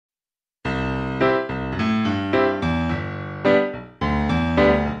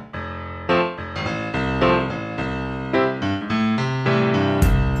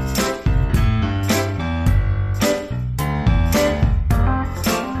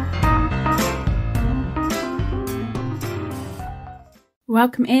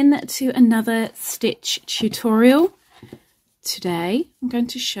Welcome in to another stitch tutorial. Today I'm going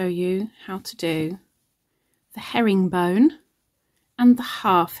to show you how to do the herringbone and the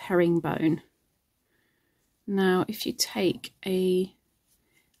half herringbone. Now if you take a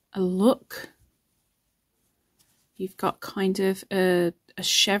look, you've got kind of a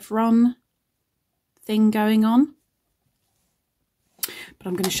chevron thing going on, but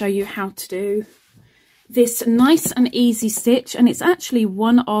I'm going to show you how to do this nice and easy stitch, and it's actually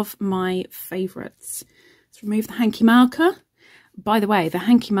one of my favourites. Let's remove the hanky marker. By the way, the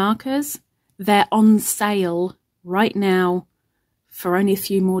hanky markers, they're on sale right now for only a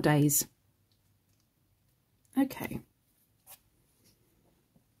few more days. Okay.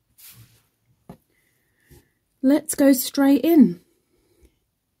 Let's go straight in.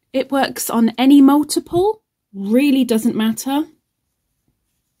 It works on any multiple, really doesn't matter.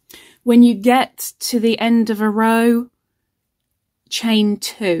 When you get to the end of a row, chain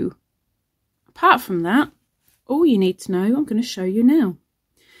 2. Apart from that, all you need to know, I'm going to show you now.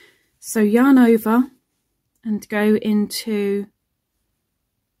 So yarn over and go into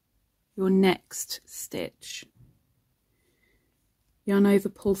your next stitch. Yarn over,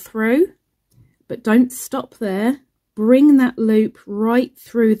 pull through, but don't stop there. Bring that loop right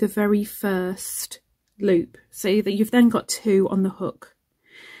through the very first loop, so that you've then got 2 on the hook.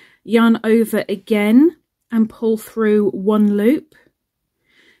 Yarn over again and pull through 1 loop.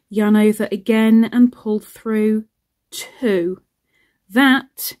 Yarn over again and pull through 2.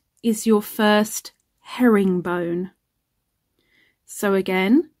 That is your first herringbone. So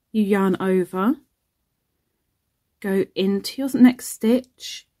again, you yarn over, go into your next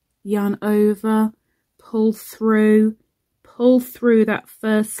stitch, yarn over, pull through that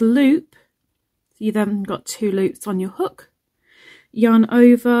first loop. So you then got 2 loops on your hook. Yarn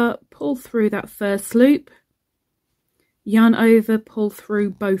over, pull through that first loop, yarn over, pull through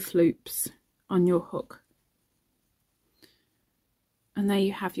both loops on your hook, and there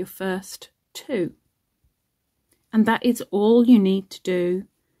you have your first 2. And that is all you need to do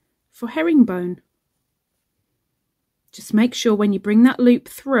for herringbone. Just make sure when you bring that loop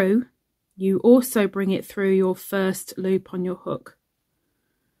through, you also bring it through your first loop on your hook.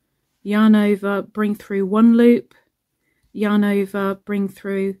 Yarn over, bring through 1 loop, yarn over, bring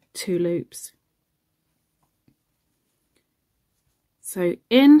through 2 loops. So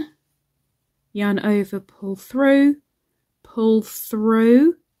in, yarn over, pull through,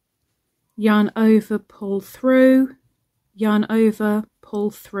 yarn over, pull through, yarn over,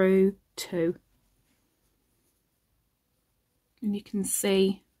 pull through 2. And you can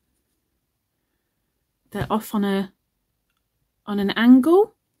see they're off on an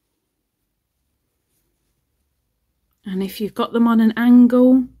angle. And if you've got them on an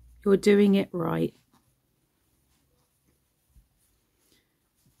angle, you're doing it right.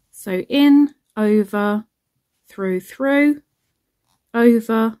 So in, over, through,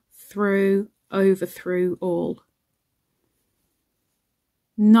 over, through, all.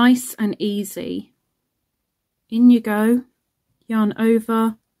 Nice and easy. In you go, yarn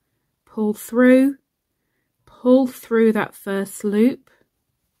over, pull through that first loop.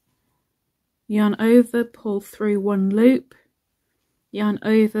 Yarn over, pull through 1 loop, yarn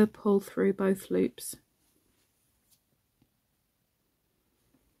over, pull through both loops.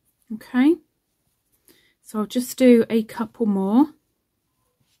 Okay, so I'll just do a couple more,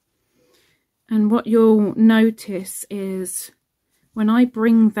 and what you'll notice is when I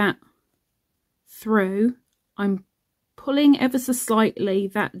bring that through, I'm pulling ever so slightly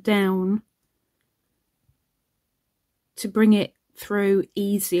that down to bring it through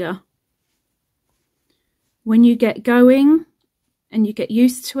easier. When you get going and you get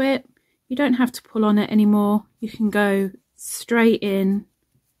used to it, you don't have to pull on it anymore. You can go straight in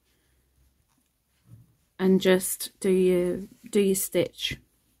and just do your stitch.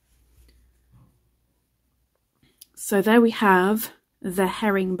 So there we have the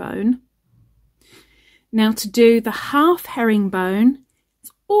herringbone. Now to do the half herringbone,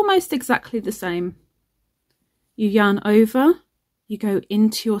 it's almost exactly the same. You yarn over, you go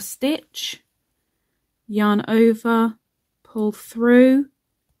into your stitch, yarn over, pull through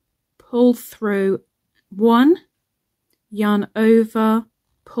 1, yarn over,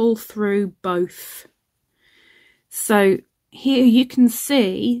 pull through both. So here you can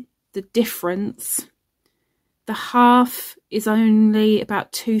see the difference. The half is only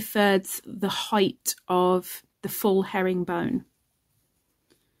about 2/3 the height of the full herringbone.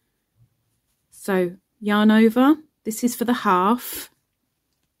 So yarn over, this is for the half,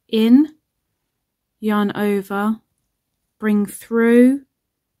 in, yarn over, bring through,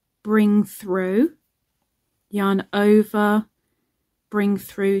 yarn over, bring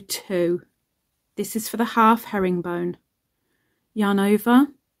through 2. This is for the half herringbone. Yarn over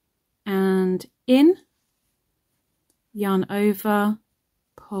and in, yarn over,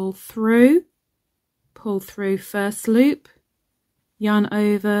 pull through first loop, yarn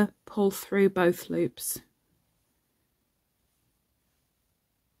over, pull through both loops.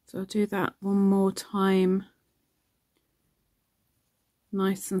 So I'll do that one more time,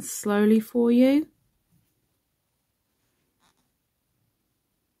 nice and slowly for you.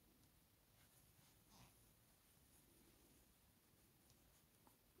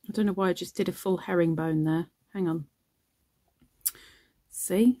 I don't know why I just did a full herringbone there. Hang on.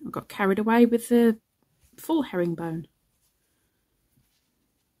 See, I got carried away with the full herringbone.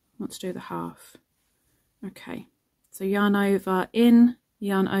 Let's do the half. Okay, so yarn over, in,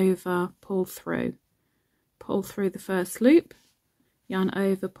 yarn over, pull through the first loop, yarn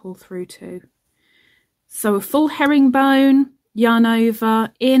over, pull through 2. So a full herringbone, yarn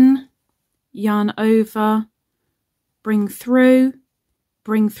over, in, yarn over, bring through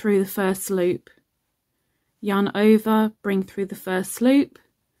the first loop, yarn over, bring through the first loop,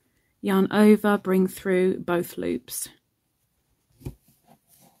 yarn over, bring through both loops.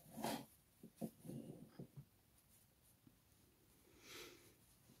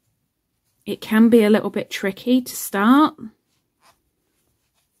 It can be a little bit tricky to start,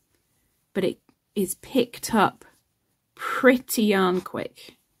 but it is picked up pretty yarn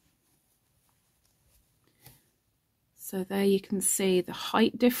quick. So there you can see the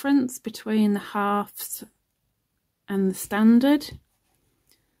height difference between the halves and the standard.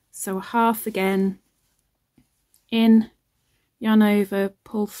 So a half again, in, yarn over,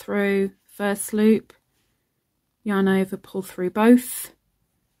 pull through first loop, yarn over, pull through both.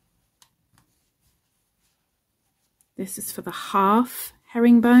 This is for the half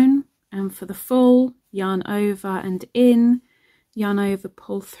herringbone, and for the full, yarn over and in, yarn over,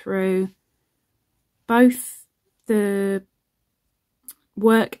 pull through both the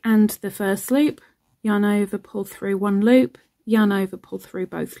work and the first loop, yarn over, pull through one loop, yarn over, pull through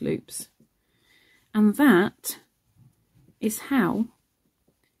both loops. And that is how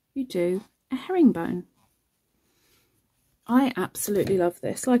you do a herringbone. I absolutely love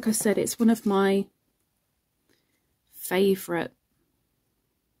this. Like I said, it's one of my favourite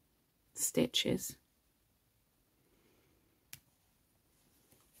stitches.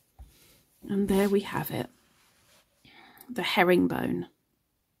 And there we have it, the herringbone.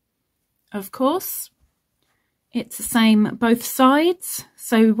 Of course, it's the same both sides,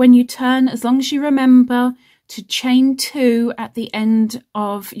 so when you turn, as long as you remember to chain 2 at the end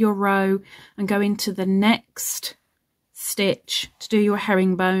of your row and go into the next stitch to do your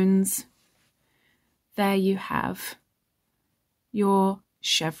herringbones, there you have your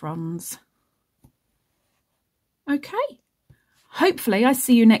chevrons. Okay, hopefully I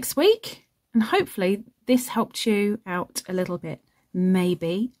see you next week, and hopefully this helped you out a little bit.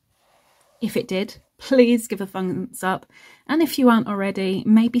 Maybe. If it did, please give a thumbs up, and if you aren't already,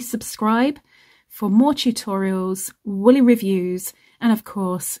 maybe subscribe for more tutorials, woolly reviews, and of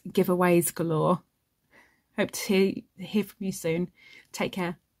course giveaways galore. Hope to hear from you soon. Take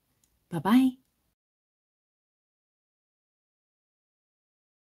care. Bye bye.